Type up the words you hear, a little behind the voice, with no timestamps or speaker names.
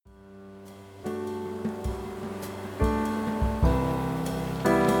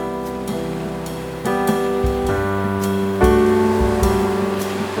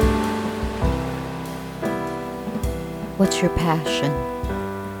What's your passion?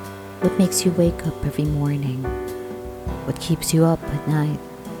 What makes you wake up every morning? What keeps you up at night?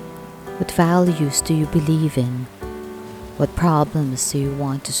 What values do you believe in? What problems do you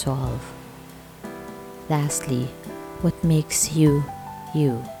want to solve? Lastly, what makes you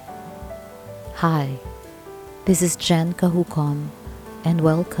you? Hi, this is Jen Kahukom, and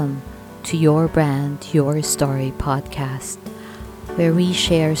welcome to Your Brand, Your Story podcast, where we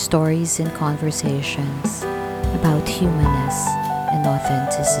share stories and conversations about humanness and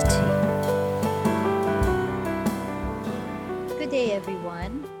authenticity. Good day,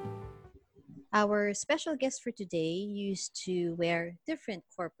 everyone. Our special guest for today used to wear different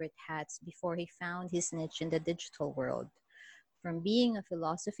corporate hats before he found his niche in the digital world. From being a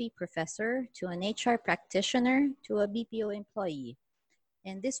philosophy professor to an HR practitioner to a BPO employee.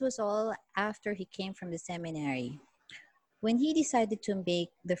 And this was all after he came from the seminary. When he decided to make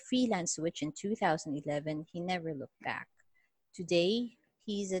the freelance switch in 2011, he never looked back. Today,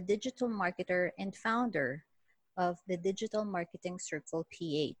 he's a digital marketer and founder of the Digital Marketing Circle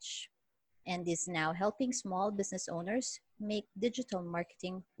PH, and is now helping small business owners make digital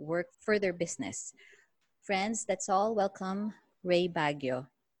marketing work for their business. Friends, that's all. Welcome, Ray Baguio.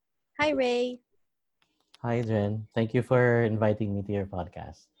 Hi, Ray. Hi, Jen. Thank you for inviting me to your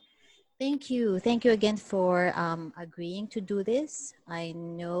podcast. Thank you. Thank you again for agreeing to do this. I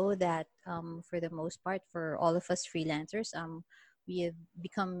know that for the most part, for all of us freelancers, we have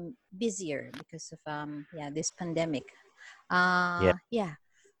become busier because of this pandemic. Yeah. Yeah,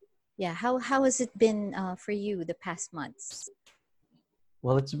 yeah. How has it been for you the past months?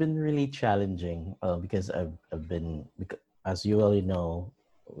 Well, it's been really challenging because I've been, as you already know,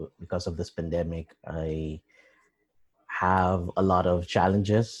 because of this pandemic, I have a lot of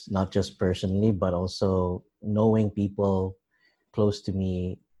challenges, not just personally, but also knowing people close to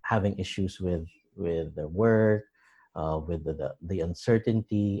me having issues with their work, with the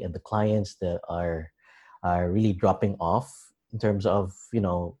uncertainty, and the clients that are really dropping off in terms of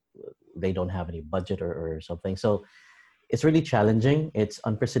they don't have any budget or something. So it's really challenging. It's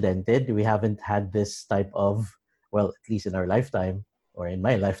unprecedented. We haven't had this type of, well, at least in our lifetime or in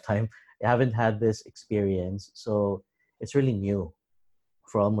my lifetime, I haven't had this experience. So it's really new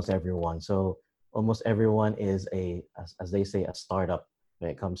for almost everyone. So almost everyone is as they say, a startup when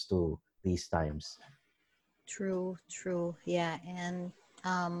it comes to these times. True, true. Yeah. And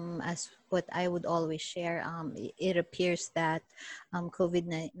as what I would always share, it appears that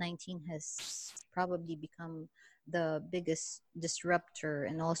COVID 19 has probably become the biggest disruptor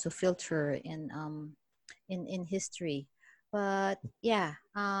and also filter in history. But yeah,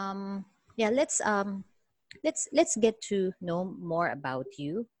 let's get to know more about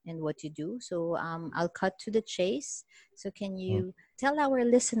you and what you do. So I'll cut to the chase. So can Mm. you tell our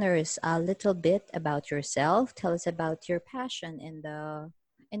listeners a little bit about yourself? Tell us about your passion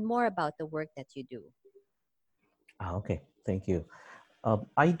and more about the work that you do. Okay, thank you.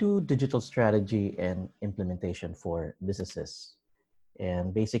 I do digital strategy and implementation for businesses.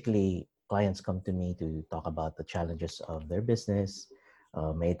 And basically, clients come to me to talk about the challenges of their business,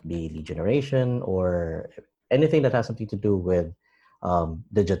 may it be lead generation or anything that has something to do with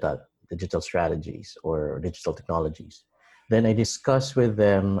digital strategies or digital technologies. Then I discuss with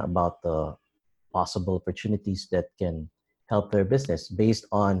them about the possible opportunities that can help their business based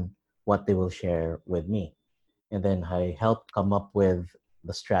on what they will share with me. And then I help come up with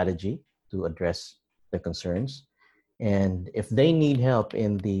the strategy to address the concerns. And if they need help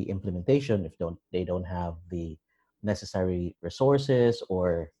in the implementation, if they don't have the necessary resources,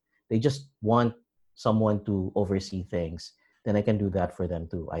 or they just want someone to oversee things, then I can do that for them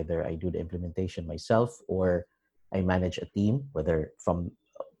too. Either I do the implementation myself, or I manage a team, whether from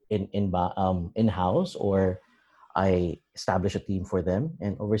in house, or I establish a team for them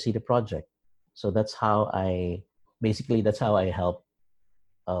and oversee the project. So that's how I help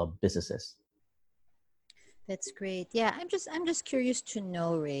businesses. That's great. Yeah, I'm just curious to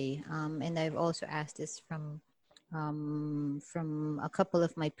know, Ray. And I've also asked this from a couple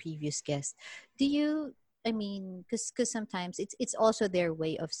of my previous guests. Do you? I mean, because sometimes it's also their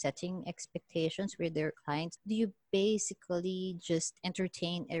way of setting expectations with their clients. Do you basically just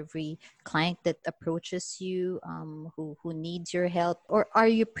entertain every client that approaches you, who needs your help, or are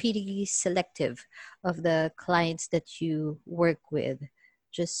you pretty selective of the clients that you work with?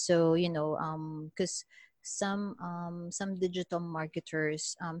 Just so you know, because some digital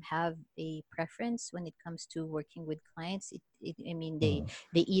marketers have a preference when it comes to working with clients. I mean, they Mhm.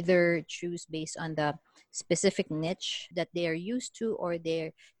 they either choose based on the specific niche that they are used to, or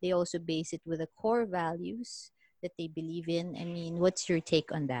they also base it with the core values that they believe in. I mean, what's your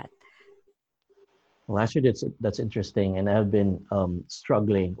take on that? Well, actually, that's interesting, and I've been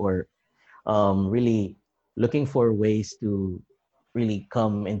struggling or really looking for ways to really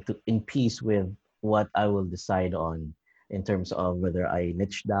come into in peace with what I will decide on in terms of whether I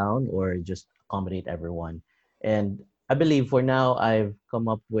niche down or just accommodate everyone. And I believe for now I've come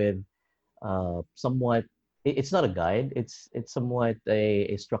up with somewhat. It's not a guide. It's somewhat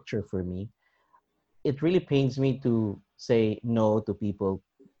a structure for me. It really pains me to say no to people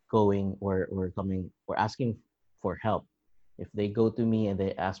going or coming or asking for help. If they go to me and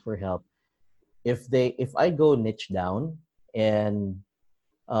they ask for help, if I go niche down and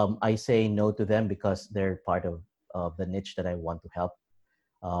I say no to them because they're part of the niche that I want to help,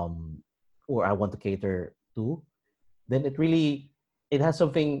 um, or I want to cater to, then it has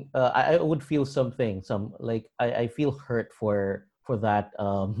something. I would feel something, some like I feel hurt for that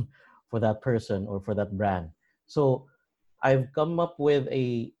for that person or for that brand. So I've come up with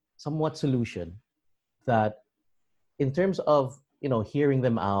a somewhat solution that in terms of hearing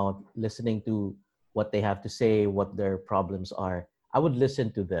them out, listening to what they have to say, what their problems are, I would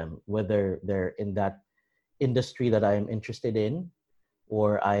listen to them whether they're in that industry that I'm interested in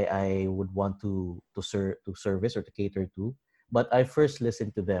or I would want to service or to cater to. But I first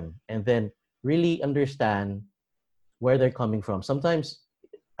listen to them and then really understand where they're coming from. Sometimes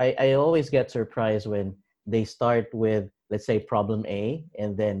I always get surprised when they start with, let's say, problem A,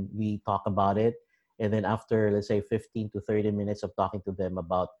 and then we talk about it. And then after, let's say, 15 to 30 minutes of talking to them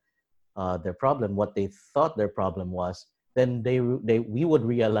about their problem, what they thought their problem was, then we would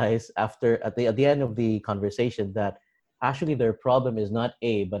realize after at the end of the conversation that actually their problem is not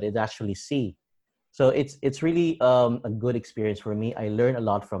A, but it's actually C. So it's really a good experience for me. I learn a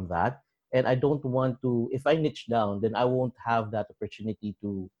lot from that, and I don't want to. If I niche down, then I won't have that opportunity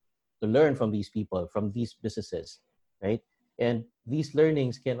to learn from these people, from these businesses, right? And these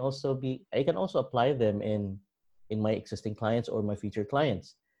learnings can also be. I can also apply them in my existing clients or my future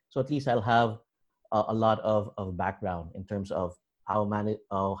clients. So at least I'll have a lot of background in terms of how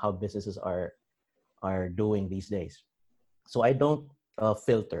businesses are doing these days. So I don't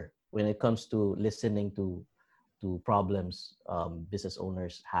filter when it comes to listening to problems business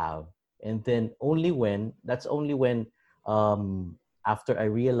owners have, and then only when um, after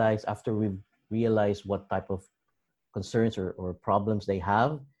we realize what type of concerns or problems they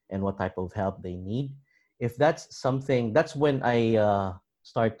have and what type of help they need. If that's something, that's when I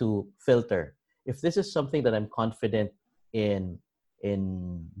start to filter. If this is something that I'm confident in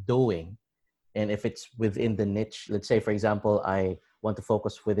doing, and if it's within the niche, let's say for example I want to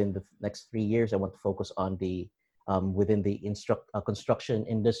focus within the next 3 years, I want to focus on the within the construction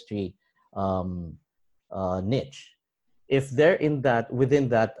industry um, niche. If they're in that within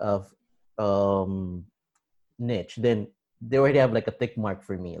that of um, niche, then they already have like a tick mark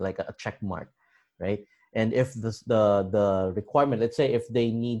for me, like a check mark, right? And if the requirement, let's say if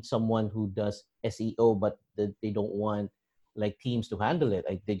they need someone who does SEO, but they don't want like teams to handle it,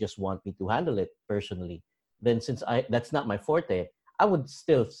 they just want me to handle it personally. Then since I that's not my forte, I would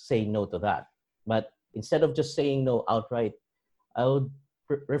still say no to that. But instead of just saying no outright, I would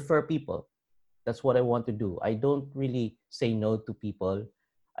refer people. That's what I want to do. I don't really say no to people.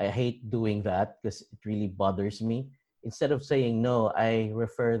 I hate doing that because it really bothers me. Instead of saying no, I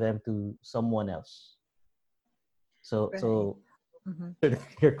refer them to someone else. So Right. so Mm-hmm.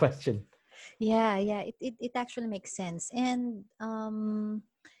 your question. Yeah, yeah, it actually makes sense. And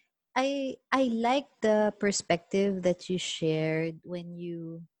I like the perspective that you shared when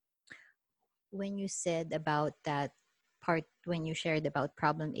you said about that part, when you shared about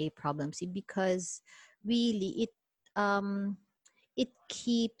problem A, problem C, because really um it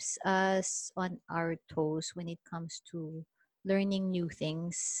keeps us on our toes when it comes to learning new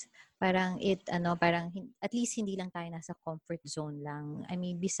things. Parang at least hindi lang tayo nasa comfort zone lang. I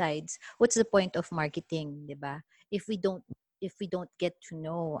mean, besides, what's the point of marketing, 'di ba? If we don't if we don't get to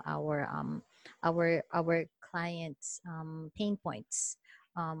know our clients pain points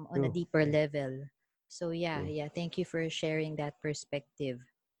on a True. deeper level. So yeah, True. yeah, thank you for sharing that perspective.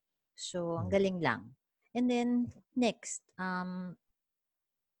 So ang Mhm. galing lang. And then next,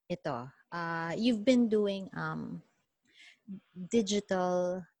 you've been doing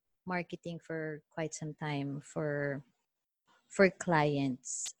digital marketing for quite some time for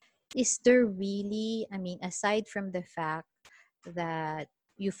clients. Is there really, I mean, aside from the fact that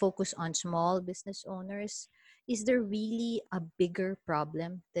you focus on small business owners, is there really a bigger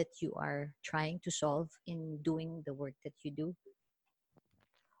problem that you are trying to solve in doing the work that you do?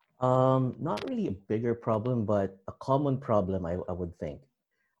 Not really a bigger problem, but a common problem, I would think.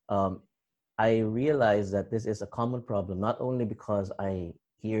 Um, I realize that this is a common problem, not only because I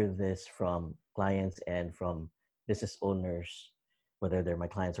hear this from clients and from business owners, whether they're my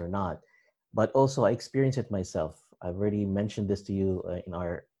clients or not. But also, I experience it myself. I've already mentioned this to you in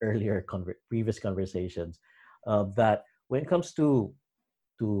our earlier previous conversations, that when it comes to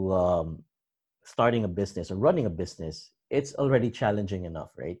starting a business or running a business, it's already challenging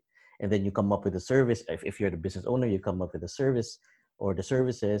enough, right? And then you come up with a service. If you're the business owner, you come up with a service or the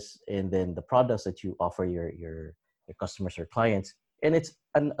services, and then the products that you offer your customers or clients. And it's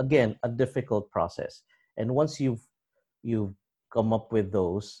again a difficult process. And once you've come up with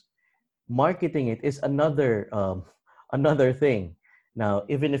those, marketing it is another another thing. Now,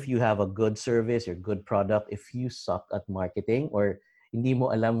 even if you have a good service or good product, if you suck at marketing or hindi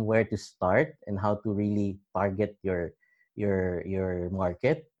mo alam where to start and how to really target your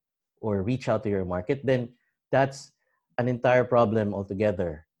market or reach out to your market, then that's an entire problem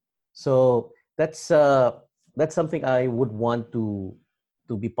altogether. So that's something I would want to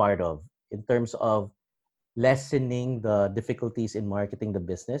be part of in terms of lessening the difficulties in marketing the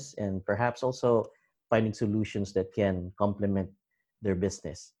business and perhaps also finding solutions that can complement their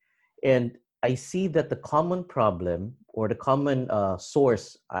business. And I see that the common problem or the common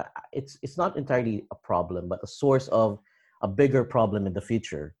source, it's not entirely a problem, but a source of a bigger problem in the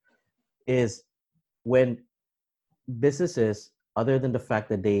future is when businesses, other than the fact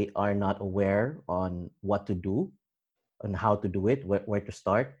that they are not aware on what to do and how to do it, where to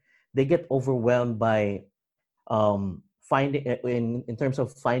start, they get overwhelmed by finding in terms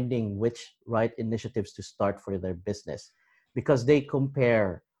of finding which right initiatives to start for their business because they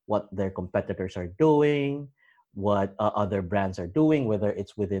compare what their competitors are doing, what other brands are doing, whether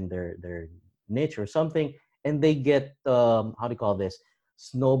it's within their niche or something, and they get how do you call this,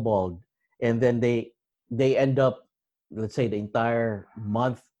 snowballed, and then they end up, let's say, the entire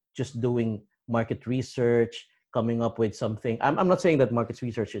month just doing market research, coming up with something. I'm not saying that market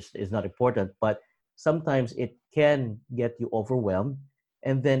research is not important, but sometimes it can get you overwhelmed,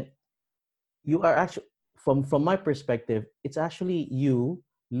 and then you are actually, from my perspective, it's actually you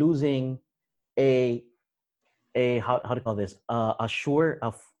losing a how to call this, a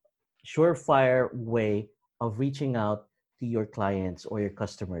surefire way of reaching out to your clients or your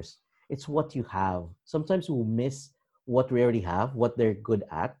customers. It's what you have. Sometimes we'll miss what we already have, what they're good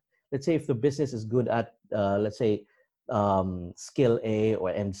at. Let's say if the business is good at, let's say, skill A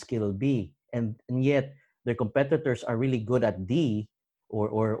and skill B, and yet their competitors are really good at D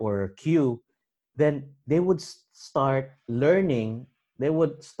or Q, then they would start learning, they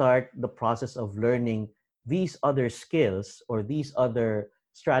would start the process of learning these other skills or these other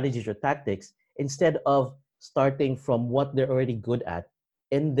strategies or tactics instead of starting from what they're already good at.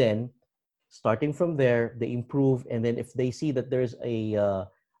 And then starting from there, they improve. And then if they see that there's an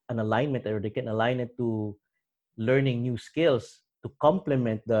alignment, or they can align it to learning new skills to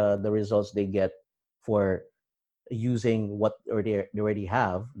complement the results they get for using what they already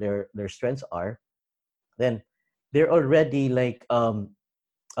have, their strengths are, then they're already like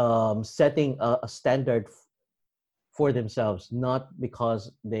setting a standard for themselves, not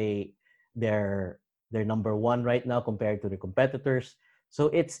because they're number one right now compared to the competitors. So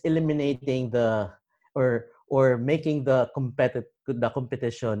it's eliminating or making the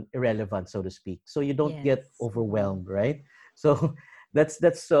competition irrelevant, so to speak. So you don't get Yes. Mm-hmm. overwhelmed, right? So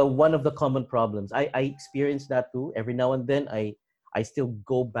that's one of the common problems. I experience that too. Every now and then, I still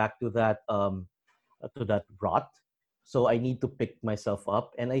go back to that rot. So I need to pick myself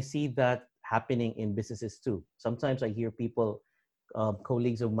up. And I see that happening in businesses too. Sometimes I hear people,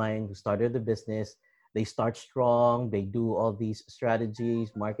 colleagues of mine who started the business, they start strong, they do all these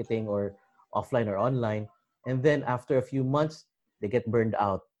strategies, marketing or offline or online. And then after a few months, they get burned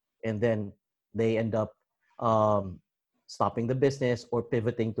out. And then they end up um, stopping the business or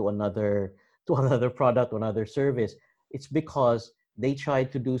pivoting to another to another product or another service. It's because they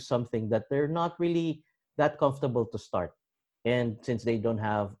tried to do something that they're not really that comfortable to start. And since they don't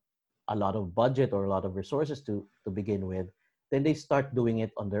have a lot of budget or a lot of resources to begin with, then they start doing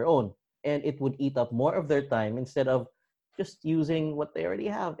it on their own. And it would eat up more of their time instead of just using what they already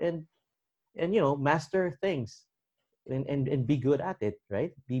have and master things and be good at it,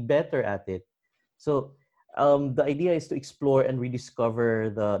 right? Be better at it. So the idea is to explore and rediscover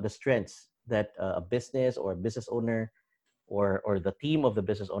the strengths that a business or a business owner or the team of the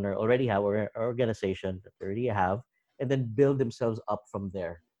business owner already have, or organization that they already have, and then build themselves up from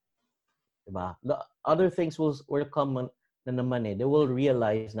there. Diba? The other things will come na naman eh. They will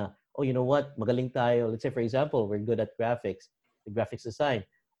realize na, oh, you know what? Magaling tayo. Let's say, for example, we're good at graphics, the graphics design.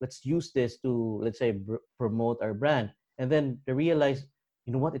 Let's use this to, let's say, promote our brand. And then they realize,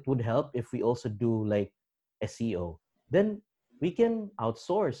 you know what? It would help if we also do like SEO. Then we can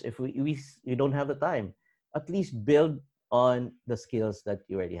outsource if you don't have the time. At least build on the skills that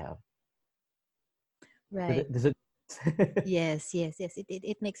you already have. Right. Does it Yes, yes, yes.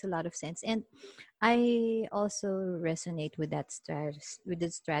 It makes a lot of sense. And I also resonate with that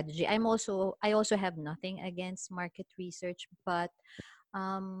strategy. I also have nothing against market research, but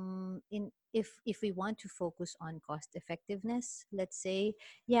in if we want to focus on cost effectiveness, let's say,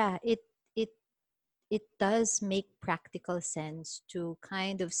 yeah, it it does make practical sense to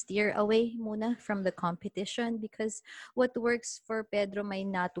kind of steer away muna from the competition, because what works for Pedro might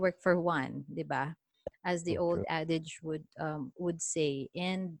not work for Juan, 'di ba? As the true, old true. adage would say.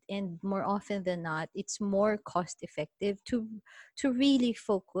 And more often than not, it's more cost effective to really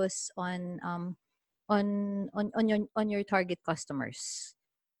focus on your target customers,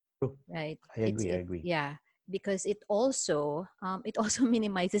 True. right? I It's agree. I it agree. Yeah, because it also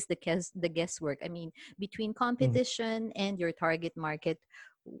minimizes the guesswork. I mean, between Mhm. competition and your target market,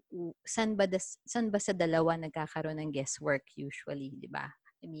 san ba sa dalawa nagkakaroon ng guesswork usually, di ba?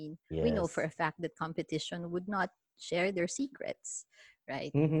 I mean, we know for Yes. a fact that competition would not share their secrets,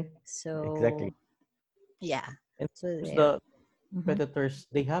 right? Hmm. Exactly. So yeah, And so there. the Mm-hmm. competitors,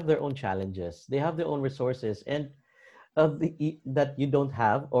 they have their own challenges. They have their own resources, and that you don't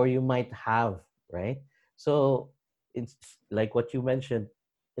have or you might have, right? So it's like what you mentioned: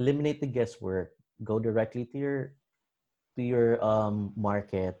 eliminate the guesswork, go directly to your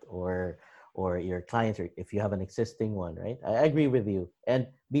market or your clients, or if you have an existing one, right? I agree with you. And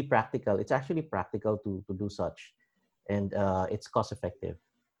be practical. It's actually practical to do such, and it's cost effective.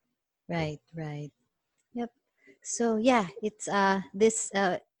 True. Right, right. Yep. So yeah, it's this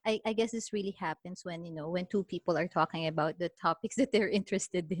I guess this really happens when, when two people are talking about the topics that they're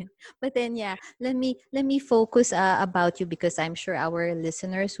interested in. But then yeah, let me focus about you, because I'm sure our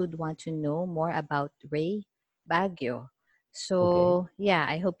listeners would want to know more about Ray Baguio. Okay. So yeah,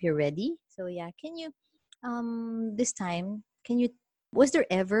 I hope you're ready. So yeah, can you this time can you was there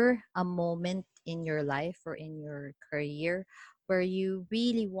ever a moment in your life or in your career where you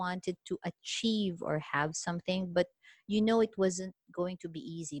really wanted to achieve or have something, but it wasn't going to be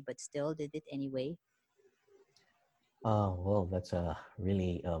easy, but still did it anyway? Well, that's a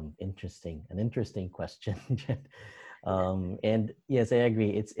really an interesting question. Jen. And yes, I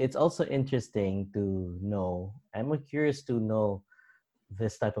agree. It's also interesting to know. I'm curious to know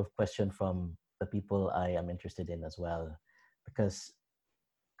this type of question from the people I am interested in as well, because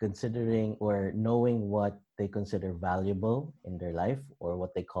considering or knowing what they consider valuable in their life, or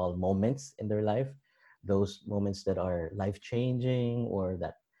what they call moments in their life, those moments that are life changing, or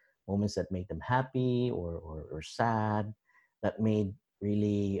that moments that make them happy or sad, that made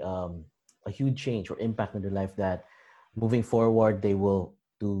really a huge change or impact in their life, that moving forward they will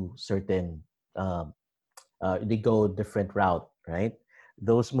do certain um, they go different route, right?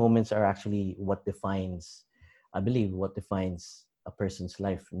 Those moments are actually what defines, I believe, what defines a person's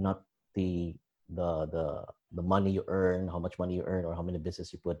life, not the the money you earn, how much money you earn, or how many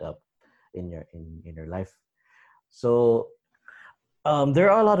business you put up in your life. So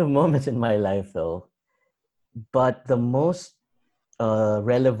there are a lot of moments in my life though, but the most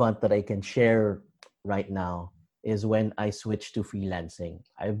relevant that I can share right now is when I switched to freelancing.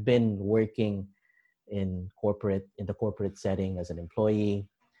 I've been working in the corporate setting as an employee.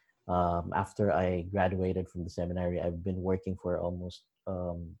 After I graduated from the seminary, I've been working for almost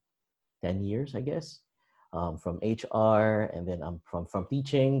 10 years, I guess, from HR, and then I'm from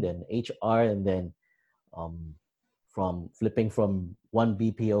teaching, then HR, and then um, from flipping from one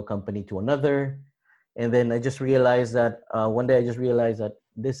BPO company to another. And then one day I just realized that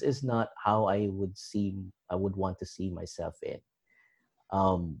this is not how I would want to see myself in.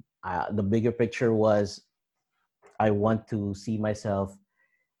 The bigger picture was I want to see myself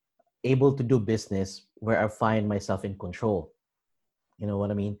able to do business where I find myself in control. You know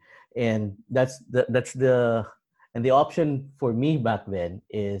what I mean? And that's the and the option for me back then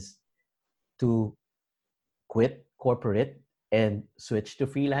is to quit corporate and switch to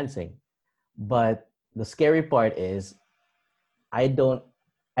freelancing. But the scary part is I don't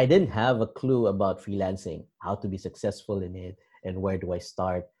I didn't have a clue about freelancing, how to be successful in it, and where do I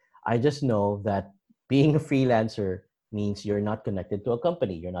start. I just know that being a freelancer means you're not connected to a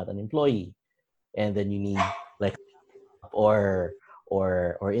company, you're not an employee, and then you need like or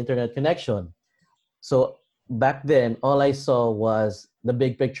internet connection. So back then, all I saw was the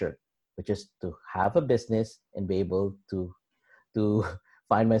big picture, which is to have a business and be able to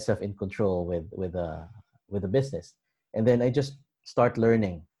find myself in control with a business. And then I just start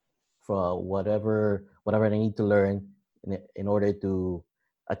learning for whatever I need to learn in order to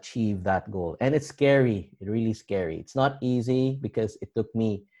achieve that goal. And it's scary. It's really scary. It's not easy because it took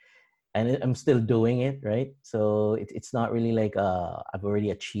me, and I'm still doing it, right? So it's not really like I've already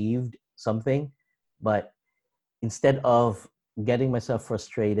achieved something, but instead of getting myself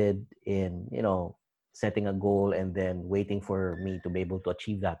frustrated in, setting a goal and then waiting for me to be able to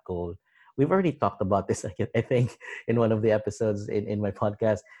achieve that goal. We've already talked about this, I think, in one of the episodes in my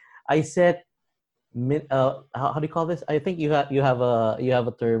podcast. I set how do you call this? I think you have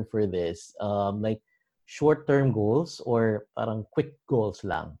a term for this, like short term goals or parang quick goals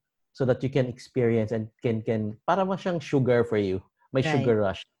lang, so that you can experience and can para mas siyang sugar for you, my Right. sugar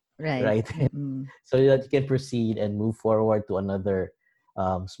rush, Right. right? Mm-mm. So that you can proceed and move forward to another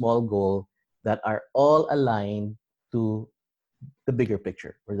small goal that are all aligned to the bigger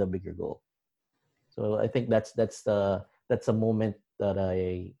picture or the bigger goal. So I think that's a moment that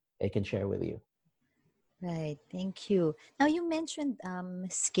I can share with you. Right. Thank you. Now you mentioned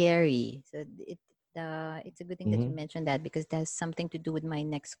scary. So it's a good thing that you Mm-hmm. mentioned that because that's something to do with my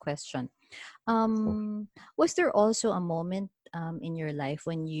next question. Sure. Was there also a moment in your life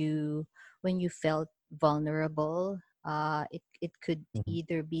when you felt vulnerable? It could Mm-hmm.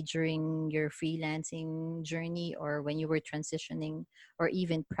 either be during your freelancing journey or when you were transitioning or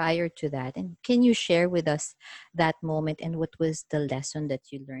even prior to that. And can you share with us that moment and what was the lesson that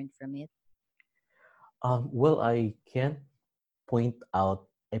you learned from it? Well, I can't point out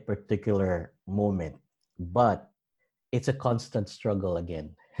a particular moment, but it's a constant struggle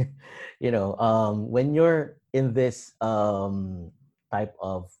again. When you're in this type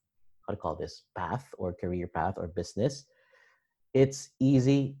of, how to call this, path or career path or business, it's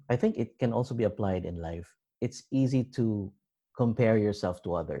easy. I think it can also be applied in life. It's easy to compare yourself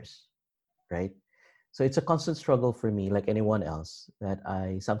to others, right? So it's a constant struggle for me, like anyone else, that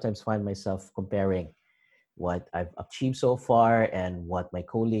I sometimes find myself comparing what I've achieved so far and what my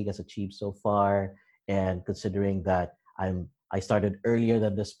colleague has achieved so far. And considering that I started earlier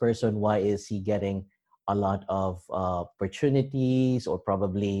than this person, why is he getting a lot of opportunities or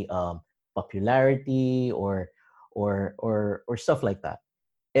probably popularity or stuff like that?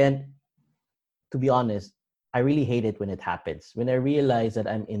 And to be honest, I really hate it when it happens. When I realize that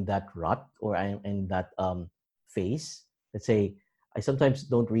I'm in that rut or I'm in that phase, let's say, I sometimes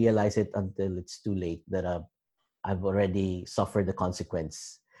don't realize it until it's too late that I've already suffered the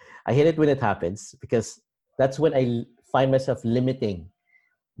consequence. I hate it when it happens because that's when I find myself limiting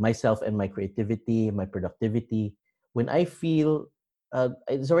myself and my creativity, my productivity. When I feel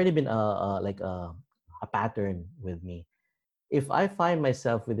it's already been a pattern with me. If I find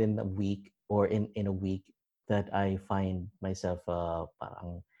myself within a week or in a week that I find myself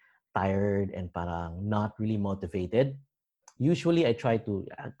parang tired and parang not really motivated, usually I try to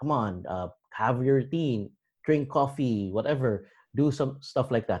come on, have your routine, drink coffee, whatever, do some stuff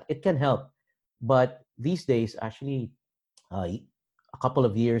like that. It can help, but these days, actually, a couple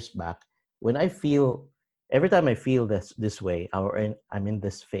of years back, when I feel every time I feel this way or I'm in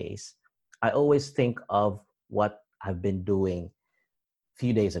this phase, I always think of what I've been doing a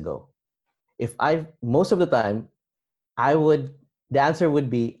few days ago. If I most of the time I would the answer would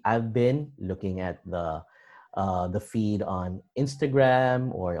be I've been looking at the feed on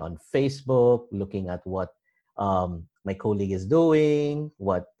Instagram or on Facebook, looking at what my colleague is doing,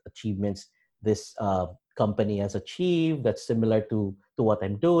 what achievements this company has achieved that's similar to what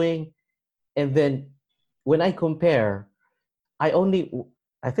I'm doing, and then when I compare, I only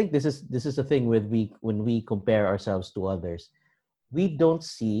I think this is the thing with we when we compare ourselves to others, we don't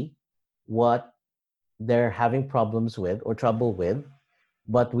see what they're having problems with or trouble with,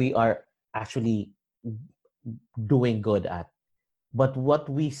 but we are actually doing good at. But what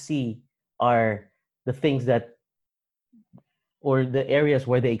we see are the things that or the areas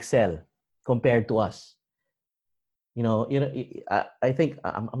where they excel compared to us. I think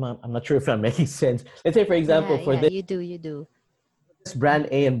I'm not sure if I'm making sense. Let's say, for Yeah, example, for yeah, this you do. brand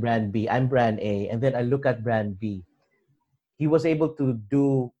A and brand B, I'm brand A, and then I look at brand B. He was able to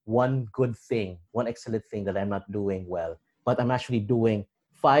do one good thing, one excellent thing that I'm not doing well, but I'm actually doing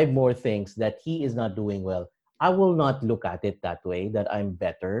five more things that he is not doing well. I will not look at it that way, that I'm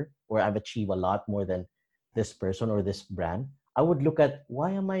better or I've achieved a lot more than this person or this brand. I would look at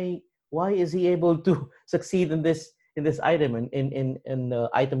why is he able to succeed in this item in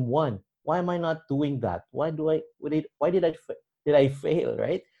item one? Why am I not doing that? Why did I fail,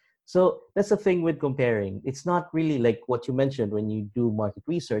 right? So that's the thing with comparing. It's not really like what you mentioned when you do market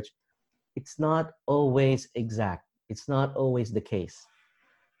research. It's not always exact. It's not always the case.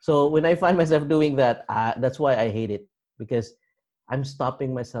 So when I find myself doing that, that's why I hate it, because I'm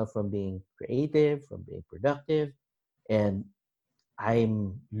stopping myself from being creative, from being productive, and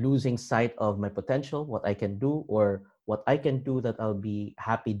I'm losing sight of my potential, what I can do, or what I can do that I'll be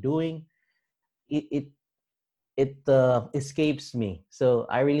happy doing. It escapes me. So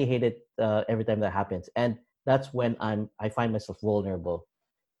I really hate it every time that happens, and that's when I find myself vulnerable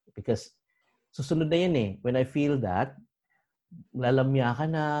because susunod na yan eh. When I feel that, lalamya ka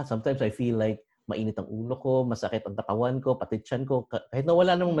na. Sometimes I feel like mainit ang ulo ko, masakit ang katawan ko, pati tiyan ko. Kahit na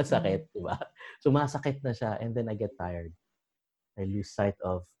wala namang Mm-mm. masakit, di ba? Sumasakit na siya and then I get tired. I lose sight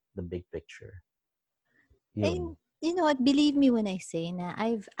of the big picture. Yun. And you know what? Believe me when I say na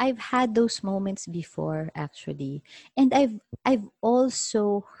I've had those moments before actually, and I've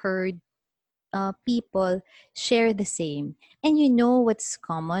also heard people share the same. And you know what's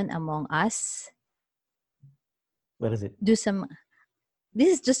common among us? What is it? Do some. This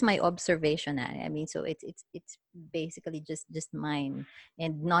is just my observation. I mean, so it's basically just mine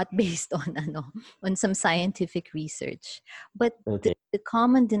and not based on on some scientific research. But Okay. the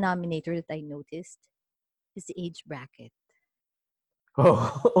common denominator that I noticed is the age bracket.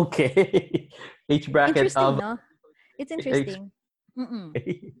 Oh, okay. Age bracket Interesting, of no? It's age. interesting. Mm-mm.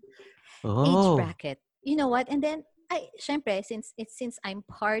 Age Oh. bracket. You know what? And then syempre, since I'm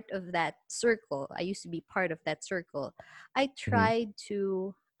part of that circle, I used to be part of that circle. I Mhm. tried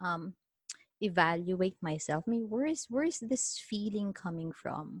to um evaluate myself. I mean, where is this feeling coming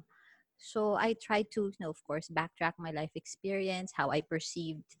from? So I tried to, of course, backtrack my life experience, how I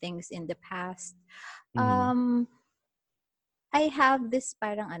perceived things in the past. Mhm. Um, I have this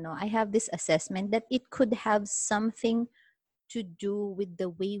assessment that it could have something to do with the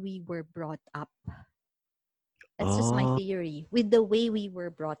way we were brought up. That's just my Oh. theory, with the way we were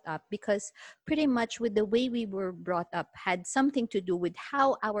brought up, because pretty much with the way we were brought up had something to do with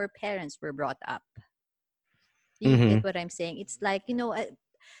how our parents were brought up. You get Mhm. what I'm saying? It's like,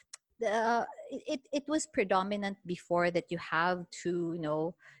 it was predominant before that you have to,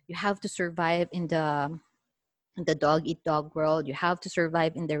 you have to survive in the dog eat dog world. You have to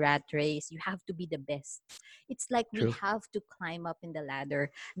survive in the rat race. You have to be the best. It's like we True. have to climb up in the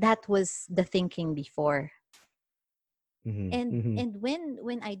ladder. That was the thinking before. Mhm. And Mhm.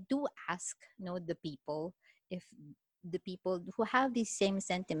 when I do ask, the people, if the people who have these same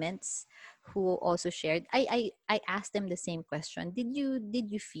sentiments, who also shared, I asked them the same question. Did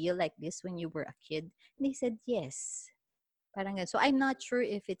you feel like this when you were a kid? And they said yes. Parang ganun. So I'm not sure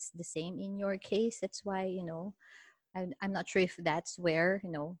if it's the same in your case. That's why, I'm not sure if that's where,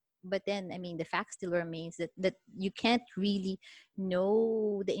 but then, I mean, the fact still remains that you can't really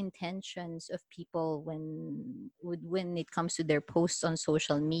know the intentions of people when it comes to their posts on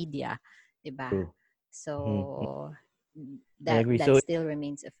social media, diba? True. Mhm. So I that agree. that So still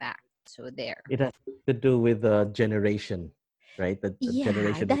remains a fact. So there. it has to do with the generation, right? The Yeah,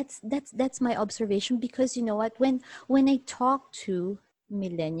 generation. that's my observation, because you know what, when I talk to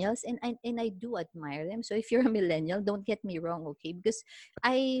millennials, and I do admire them. So if you're a millennial, don't get me wrong, okay? Because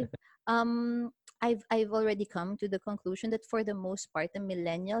I um I've already come to the conclusion that for the most part the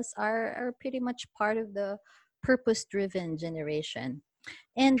millennials are pretty much part of the purpose driven generation.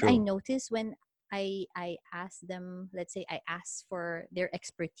 And I True. notice when I ask them, let's say I ask for their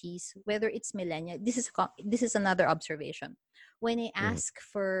expertise, whether it's millennial. This is another observation. When I Mhm. ask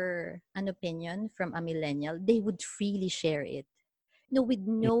for an opinion from a millennial, they would freely share it, with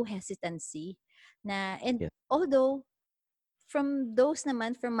Mm. no hesitancy. And Yes. although from those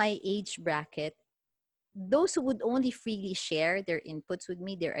naman from my age bracket, those who would only freely share their inputs with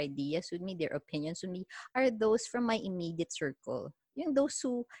me, their ideas with me, their opinions with me, are those from my immediate circle. Those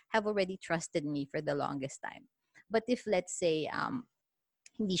who have already trusted me for the longest time. But if, let's say,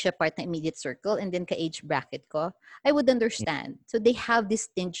 hindi siya part ng immediate circle and then ka-age bracket ko, I would Mm. understand. So they have this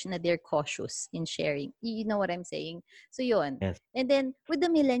tinge na they're cautious in sharing. You know what I'm saying? So yun. Yes. And then with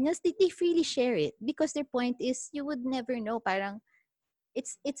the millennials, they freely share it, because their point is you would never know. Parang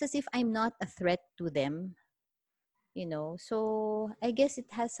it's as if I'm not a threat to them. So I guess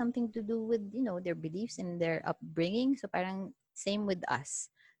it has something to do with their beliefs and their upbringing. So parang same with us.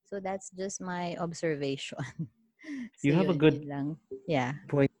 So that's just my observation. So You have a yun, good yun lang. Yeah.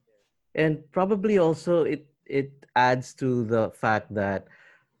 point, and probably also it adds to the fact that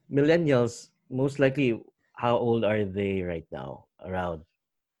millennials most likely, how old are they right now? Around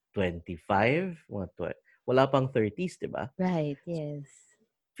 25, wala pang 30s, 'di ba? Right. Yes.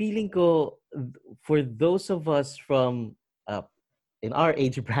 Feeling ko for those of us from uh, in our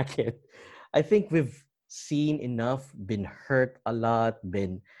age bracket, I think we've seen enough, been hurt a lot,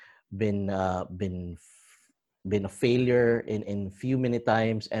 been a failure in few many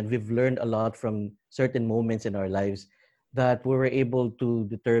times, and we've learned a lot from certain moments in our lives that we were able to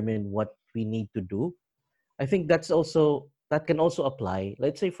determine what we need to do. I think that's also that can also apply.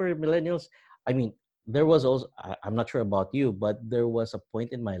 Let's say for millennials, I mean, there was also, I'm not sure about you, but there was a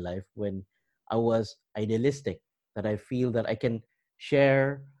point in my life when I was idealistic, that I feel that I can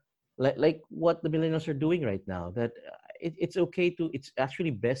share, like what the millennials are doing right now, that it's okay to, it's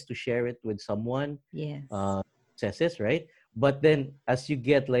actually best to share it with someone, Yes. uh, successes, right? But then as you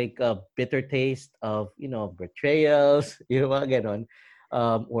get like a bitter taste of, betrayals, mga ganon,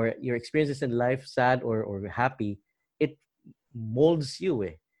 or your experiences in life, sad or happy, it molds you,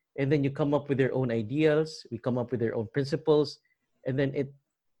 eh. And then you come up with your own ideals, we come up with your own principles, and then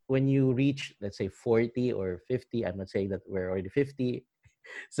when you reach, let's say 40 or 50, I'm not saying that we're already 50.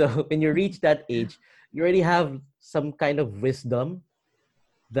 So when you reach that age, you already have some kind of wisdom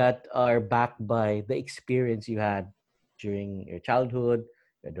that are backed by the experience you had during your childhood,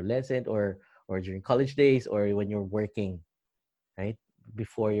 your adolescent, or during college days, or when you're working, right,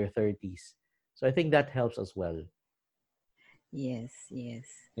 before your 30s. So I think that helps as well. Yes, yes.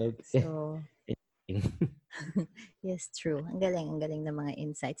 Okay. So, yes, true. Ang galing ng mga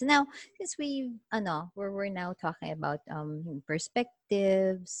insights. Now, since we're now talking about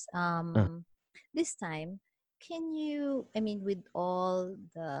perspectives, Uh, this time, can you, I mean, with all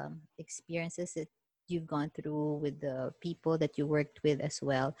the experiences that you've gone through with the people that you worked with as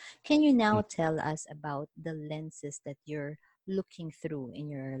well, can you now mm, tell us about the lenses that you're looking through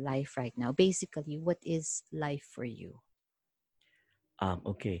in your life right now? Basically, what is life for you?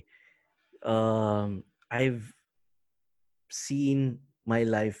 okay. I've seen my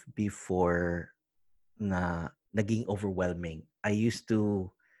life before na naging overwhelming. I used to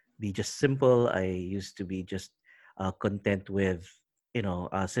be just simple. I used to be just content with,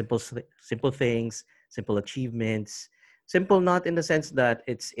 simple things, simple achievements. Simple, not in the sense that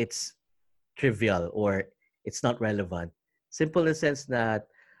it's trivial or it's not relevant. Simple in the sense that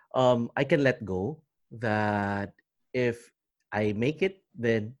I can let go. That if I make it,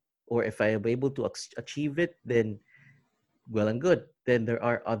 then, or if I am able to achieve it, then well and good. Then there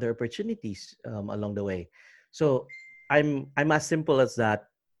are other opportunities along the way. So I'm as simple as that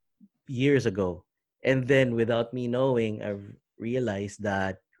years ago, and then without me knowing, I've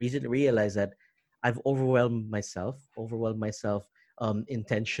recently realized that I've overwhelmed myself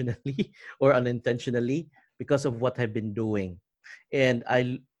intentionally or unintentionally because of what I've been doing, and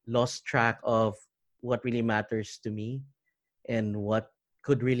lost track of what really matters to me and what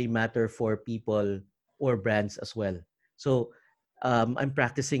could really matter for people or brands as well. So I'm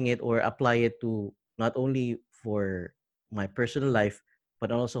practicing it or apply it to not only for my personal life,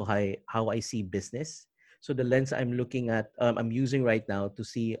 but also how I see business. So the lens I'm using right now to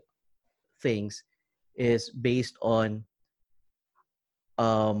see things is based on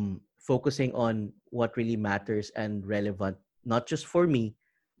focusing on what really matters and relevant, not just for me,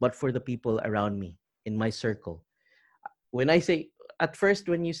 but for the people around me in my circle. When I say, at first,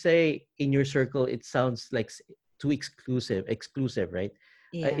 when you say in your circle, it sounds like too exclusive, right?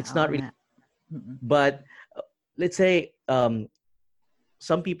 Yeah, It's oo not really, nga. Mm-mm. but let's say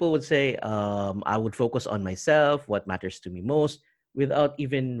some people would say, I would focus on myself, what matters to me most, without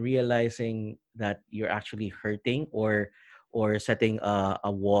even realizing that you're actually hurting or setting a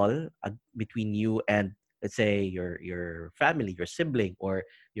wall between you and, let's say, your family, your sibling, or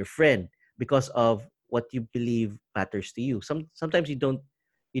your friend, because of what you believe matters to you. Sometimes you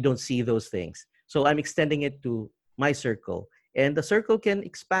don't see those things. So I'm extending it to my circle, and the circle can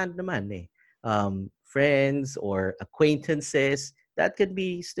expand naman, eh. Friends or acquaintances, that can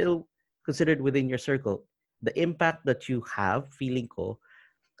be still considered within your circle. The impact that you have, feeling ko,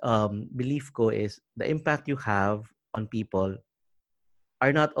 belief ko, is the impact you have on people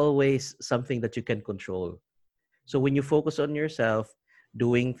are not always something that you can control. So when you focus on yourself,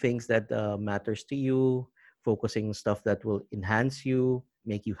 doing things that matters to you, focusing on stuff that will enhance you,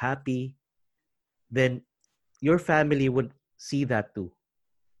 make you happy, then your family would see that too.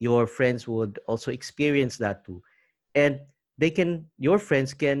 Your friends would also experience that too. And your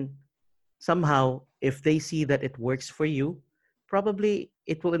friends can somehow, if they see that it works for you, probably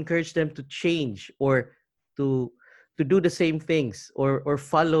it will encourage them to change or to to do the same things, or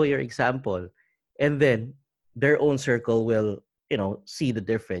follow your example. And then their own circle will, see the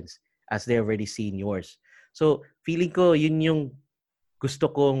difference as they already seen yours. So feeling ko yun yung gusto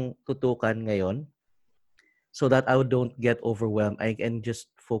kong tutukan ngayon, so that I don't get overwhelmed. I can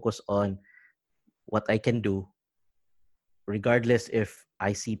just focus on what I can do, regardless if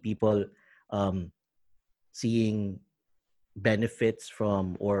I see people um, seeing benefits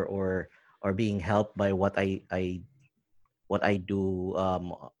from, or being helped by what I do,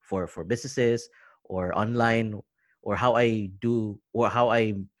 for businesses, or online, or how I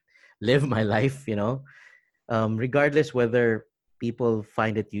live my life. regardless whether people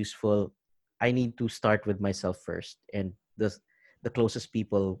find it useful, I need to start with myself first and the closest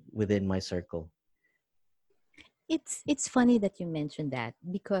people within my circle. It's funny that you mentioned that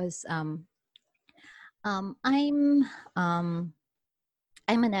because I'm um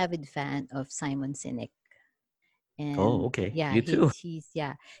I'm an avid fan of Simon Sinek, Oh, and okay. yeah, You too.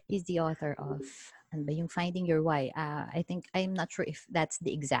 he's the author of ano ba yung Finding Your Why. I think I'm not sure if that's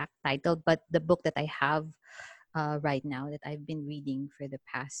the exact title, but the book that I have right now that I've been reading for the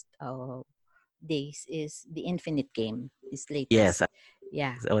past days is The Infinite Game, his Yes, latest.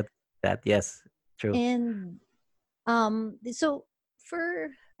 Yeah, I would that. Yes, true, and so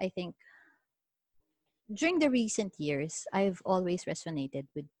for I think during the recent years, I've always resonated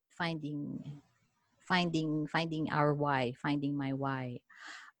with finding our why, finding my why,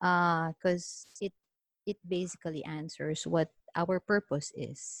 because it basically answers what our purpose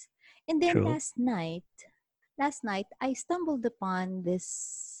is. And then true. last night I stumbled upon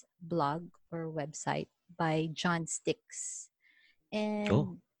this blog or website by John Sticks, Oh,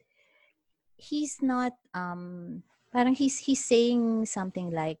 and he's not parang he's saying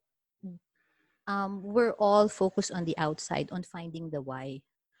something like we're all focused on the outside on finding the why,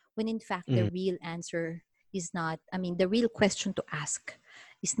 when in fact the mm, real answer is not, I mean, the real question to ask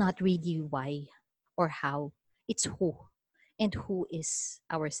is not really why or how, it's who, and who is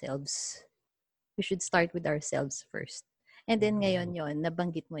ourselves. We should start with ourselves first, and then ngayon yon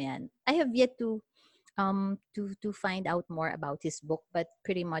nabanggit mo yan, I have yet to find out more about his book, but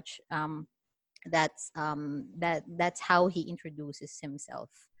pretty much that's how he introduces himself.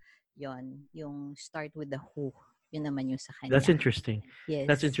 Yon, yung start with the who. Yun naman yung sa that's kanya. interesting.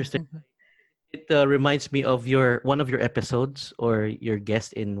 That's Yes. interesting. It reminds me of your one of your episodes or your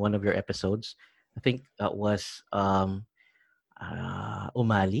guest in one of your episodes. I think that was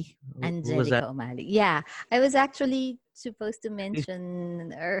Umali. Who was that? Angelica O'Malley. Yeah, I was actually supposed to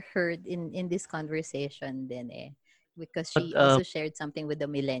mention or heard in this conversation din eh, because But she also shared something with the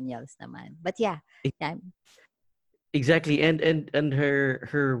millennials naman. But yeah, e- yeah, exactly, and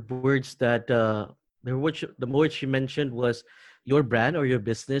her words that the words she mentioned was your brand or your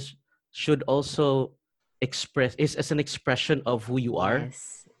business should also express is as an expression of who you are,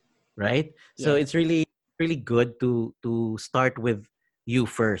 yes, right? So it's yes. really good to start with you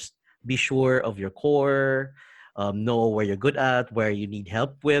first. Be sure of your core, know where you're good at, where you need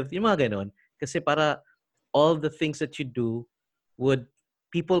help with, yung mga ganon. Kasi para all the things that you do would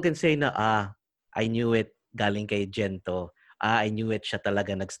people can say na I knew it galing kay Gento. I knew it siya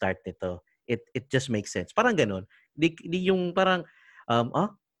talaga nag-start nito. It just makes sense. Parang ganon. Di yung parang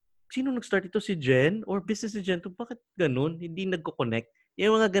sino nag-start ito si Jen or business ni Gento? Bakit ganon? Hindi nagko-connect.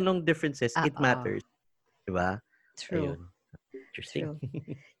 Yung mga ganong differences, it Oo. matters, 'di ba? True. Ayun, interesting. True.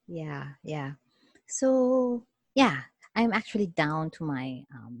 Yeah, yeah. So, yeah, I'm actually down to my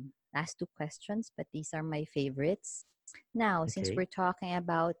last two questions, but these are my favorites. Now, since Okay. we're talking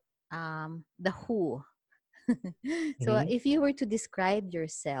about the who, so Mhm. if you were to describe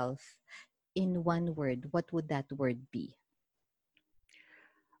yourself in one word, what would that word be?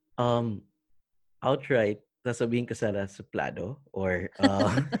 Um, outright, sasabihin ko sana suplado or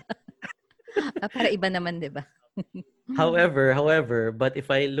Para iba naman, di ba? however, but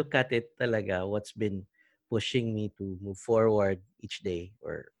if I look at it talaga, what's been pushing me to move forward each day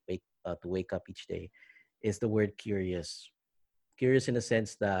or to wake up each day is the word curious. Curious in the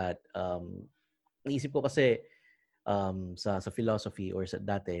sense that naisip ko kasi sa philosophy or sa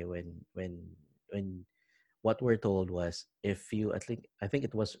dati when what we're told was if you I think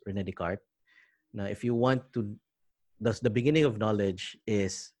it was Rene Descartes na if you want to thus the beginning of knowledge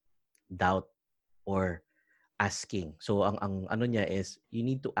is doubt or asking. So ang ano niya is you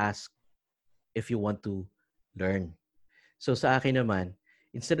need to ask if you want to learn. So sa akin naman,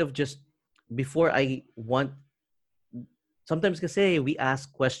 instead of just before I want sometimes kasi we ask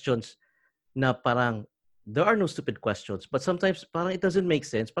questions na parang there are no stupid questions, but sometimes parang it doesn't make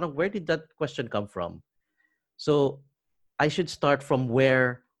sense. Parang where did that question come from? So I should start from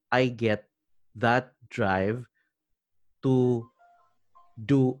where I get that drive to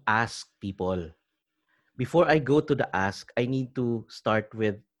do ask people. Before I go to the ask, I need to start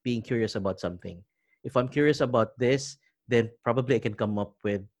with being curious about something. If I'm curious about this, then probably I can come up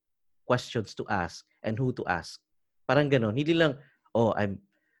with questions to ask and who to ask. Parang ganon. Hindi lang, oh,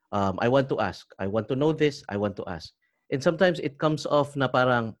 I want to ask. I want to know this. I want to ask. And sometimes it comes off na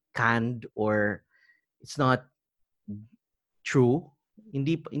parang canned or it's not true.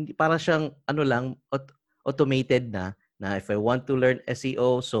 Hindi para siyang ano lang automated na if I want to learn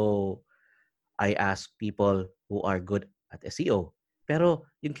SEO, so I ask people who are good at SEO. Pero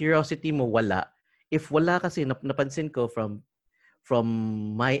yung curiosity mo wala. if wala kasi napansin ko from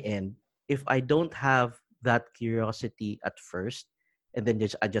my end, if I don't have that curiosity at first, and then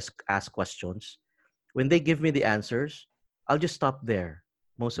I just ask questions, when they give me the answers, I'll just stop there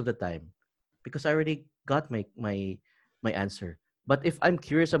most of the time because I already got my answer. But if I'm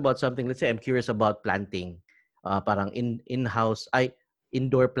curious about something, let's say I'm curious about planting, parang in-house, I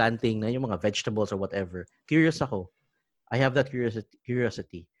indoor planting na yung mga vegetables or whatever. Curious ako. I have that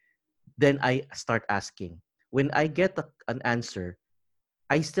curiosity. Then I start asking. When I get an answer,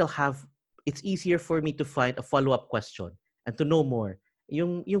 I still have, it's easier for me to find a follow-up question and to know more.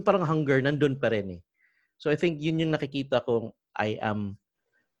 Yung parang hunger nandun pa rin eh. So I think yun yung nakikita kong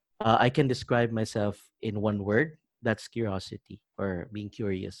I can describe myself in one word. That's curiosity or being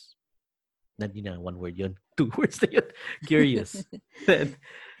curious. Hindi na one word yun. Two words na yun. Curious.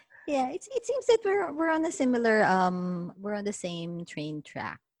 Yeah, it seems that we're on a similar we're on the same train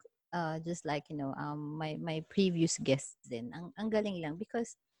track. Just like my previous guests din. Ang galing lang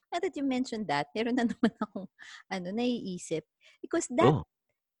because now that you mentioned that, meron na naman akong naiisip because that Oh.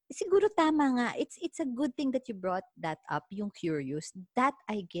 siguro tama nga. It's a good thing that you brought that up, yung curious. That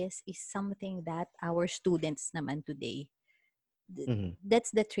I guess is something that our students naman today, Mm-hmm.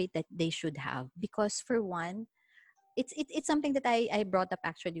 that's the trait that they should have because for one, it's something that I brought up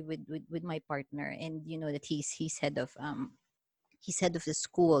actually with my partner, and you know that he's head of the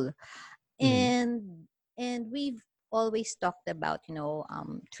school, Mm-hmm. and we've always talked about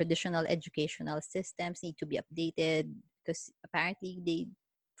traditional educational systems need to be updated because apparently they,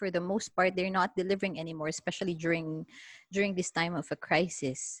 for the most part, they're not delivering anymore, especially during this time of a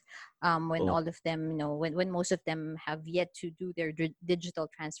crisis, when Oh. all of them, when most of them have yet to do their digital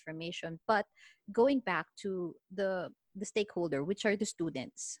transformation. But going back to the stakeholder, which are the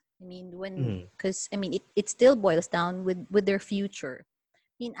students, I mean, when, Mm-hmm. because I mean it still boils down with their future.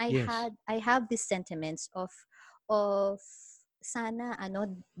 I mean, Yes. I have these sentiments of sana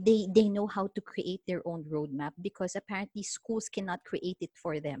they know how to create their own roadmap because apparently schools cannot create it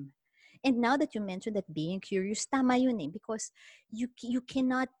for them. And now that you mentioned that being curious, tama yun eh, because you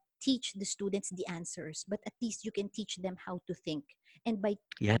cannot teach the students the answers, but at least you can teach them how to think. And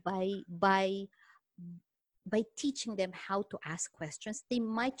Yeah. by by by teaching them how to ask questions, they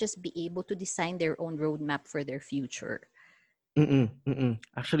might just be able to design their own roadmap for their future. Mm-mm. Mm-mm.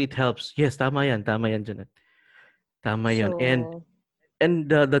 Actually, it helps. Yes, tama yan. Tama yan, Janet. Tama yan. So And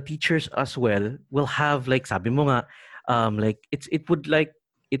the teachers as well will have, like sabi mo nga, like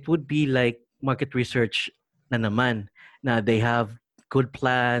it would be like market research na naman, na they have good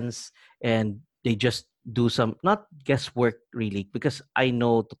plans and they just do some, not guesswork really, because I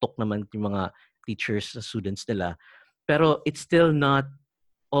know tutok naman yung mga teachers sa students nila, pero it's still not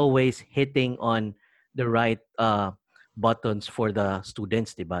always hitting on the right buttons for the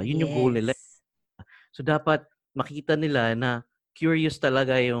students, 'di ba? Yun yung goal nila. yes. So dapat makita nila na curious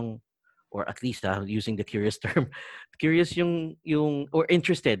talaga yung, or at least using the curious term, curious yung or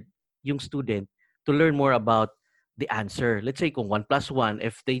interested yung student to learn more about the answer. Let's say kung 1 plus 1,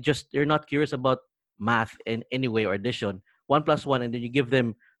 if they're not curious about math in any way or addition, 1 plus 1 and then you give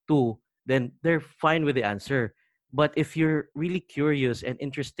them 2, then they're fine with the answer. But if you're really curious and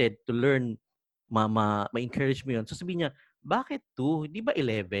interested to learn, ma-encourage mo yun. So sabihin niya, bakit 2? Di ba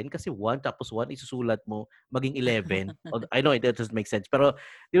 11? Kasi 1 tapos 1 isusulat mo maging 11. I know it doesn't make sense. Pero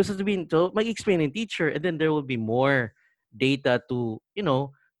di ba sasabihin, so mag-explain yung teacher and then there will be more data to,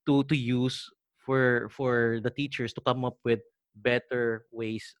 to use for the teachers to come up with better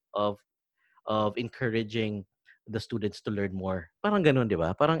ways of encouraging the students to learn more. Parang ganun, di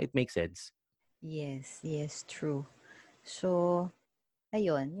ba? Parang it makes sense. Yes, yes, true. So,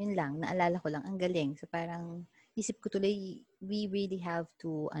 ayun, yun lang. Naalala ko lang, ang galing. So, parang isip ko tuloy, we really have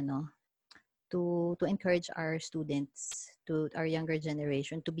to, to encourage our students, to our younger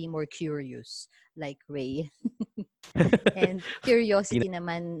generation, to be more curious, like Ray. And You know, curiosity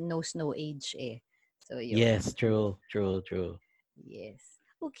naman knows no age eh. So, yun. yes, true, true, true. Yes.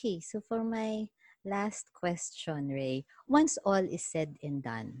 Okay, so for my last question, Ray, once all is said and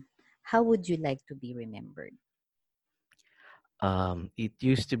done, how would you like to be remembered? It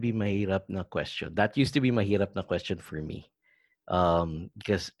used to be mahirap na question. That used to be mahirap na question for me.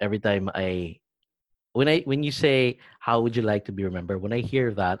 Because every time when you say how would you like to be remembered, when I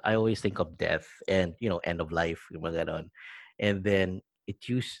hear that, I always think of death and end of life, yung mga ganon. And then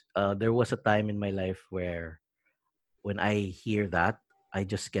there was a time in my life where when I hear that, I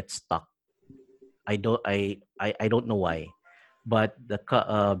just get stuck. I don't know why, but the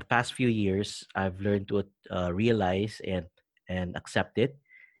past few years I've learned to realize and accept it.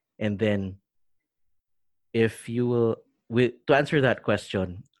 And then if you will, to answer that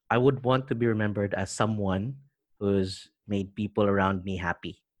question, I would want to be remembered as someone who's made people around me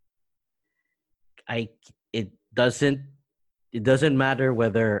happy. I it doesn't it doesn't matter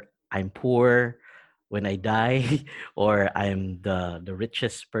whether I'm poor when I die or I'm the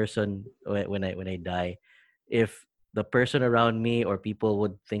richest person when I die. If the person around me or people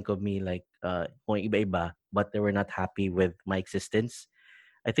would think of me like kung iba-iba, but they were not happy with my existence,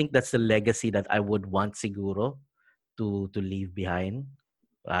 I think that's the legacy that I would want siguro to leave behind.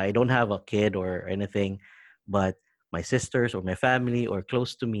 I don't have a kid or anything, but my sisters or my family or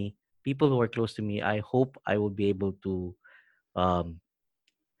close to me, people who are close to me, I hope I will be able to um,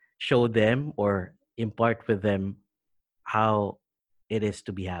 show them or impart with them how it is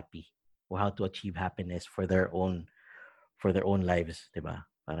to be happy or how to achieve happiness for their own lives, 'di ba?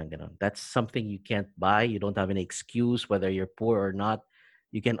 Parang ganun. That's something you can't buy. You don't have any excuse whether you're poor or not.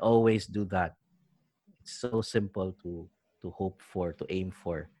 You can always do that. It's so simple to hope for, to aim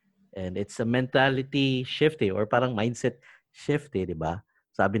for. And it's a mentality shift or parang mindset shift 'di ba?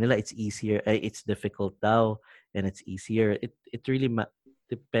 Sabi nila it's easier, it's difficult daw and it's easier. It really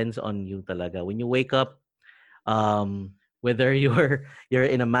depends on you talaga. When you wake up, whether you're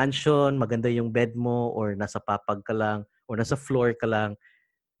in a mansion, maganda yung bed mo or nasa papag ka lang or nasa floor ka lang,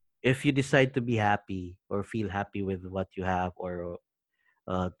 if you decide to be happy or feel happy with what you have or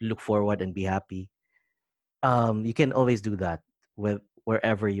look forward and be happy, you can always do that with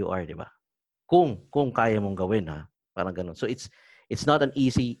wherever you are, 'di ba? Kung kaya mong gawin ha, parang ganun. So it's not an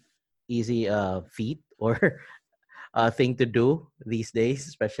easy feat or thing to do these days,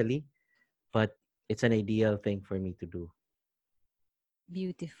 especially, but it's an ideal thing for me to do.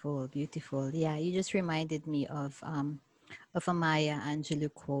 Beautiful, beautiful. Yeah, you just reminded me of a Maya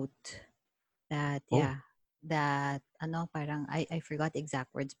Angelou quote that Oh, yeah, that ano parang I forgot the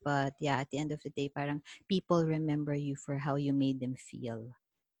exact words, but yeah, at the end of the day parang people remember you for how you made them feel.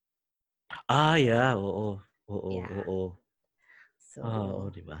 yeah, oo. Oo, Yeah. oo. Oo, So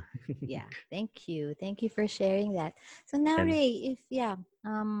 'di ba? yeah, thank you. Thank you for sharing that. So now Yan. Ray, if yeah,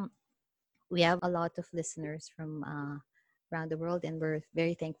 we have a lot of listeners from around the world and we're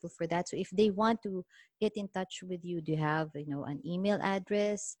very thankful for that. So if they want to get in touch with you, do you have, an email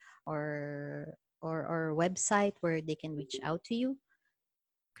address or website where they can reach out to you?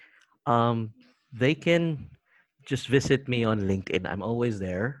 Um, they can just visit me on LinkedIn. I'm always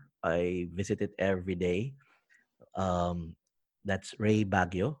there. I visit it every day. Um, that's Ray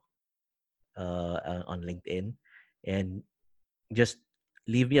Baguio on LinkedIn, and just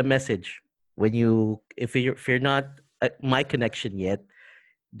leave me a message when if you're not my connection yet.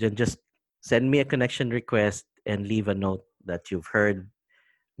 Then just send me a connection request and leave a note that you've heard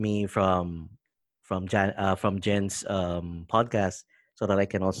me from Jen's podcast, so that I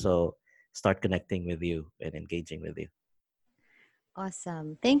can also start connecting with you and engaging with you.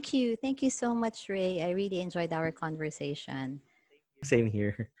 Awesome. Thank you. Thank you so much, Ray. I really enjoyed our conversation. Same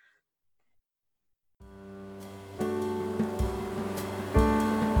here.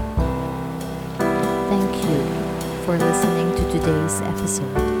 Thank you for listening to today's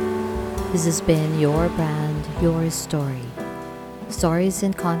episode. This has been Your Brand, Your Story. Stories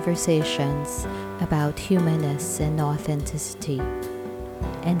and conversations about humanness and authenticity.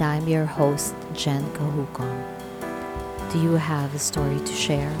 And I'm your host, Jen Kahukong. Do you have a story to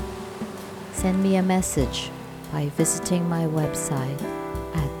share? Send me a message by visiting my website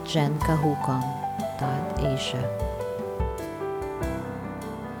at jenkahukong.asia.